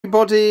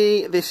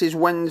Everybody, this is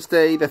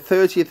Wednesday the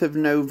 30th of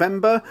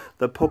November.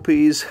 The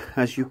puppies,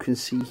 as you can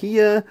see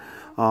here,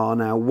 are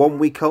now 1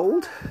 week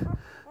old.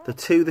 The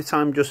two that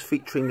I'm just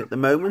featuring at the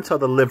moment are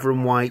the liver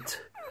and white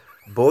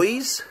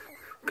boys.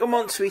 Come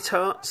on,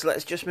 sweethearts,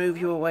 let's just move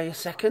you away a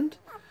second.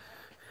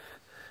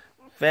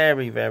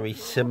 Very, very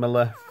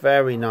similar,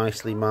 very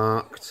nicely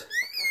marked.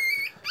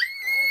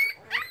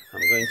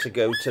 I'm going to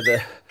go to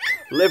the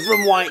liver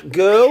and white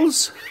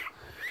girls,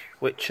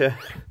 which are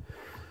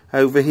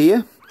over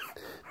here.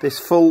 This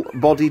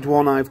full-bodied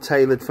one I've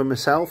tailored for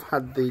myself,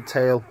 had the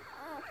tail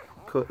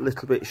cut a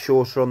little bit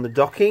shorter on the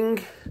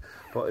docking,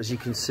 but as you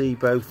can see,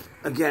 both,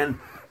 again,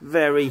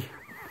 very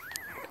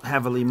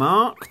heavily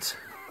marked.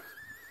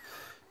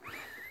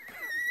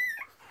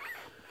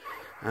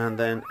 And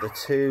then the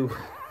two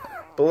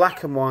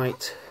black and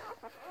white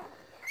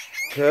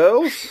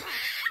girls.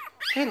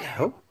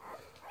 Hello.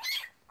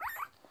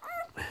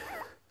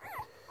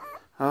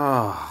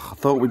 Ah, I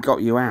thought we'd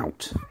got you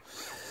out.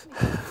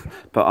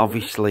 But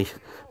obviously,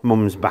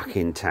 Mum's back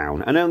in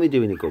town. And only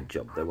doing a good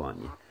job though,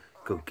 aren't you?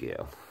 Good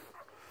girl.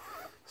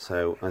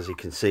 So, as you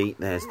can see,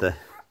 there's the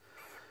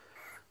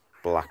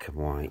black and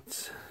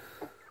whites.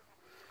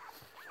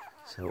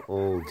 So,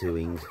 all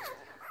doing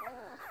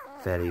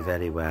very,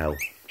 very well.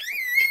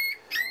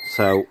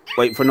 So,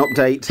 wait for an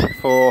update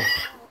for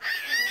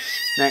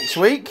next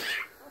week.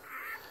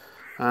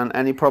 And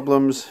any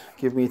problems,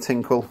 give me a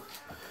tinkle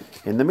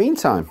in the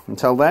meantime.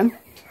 Until then,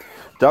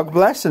 dog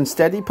bless and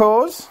steady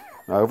paws.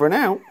 Over and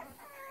out.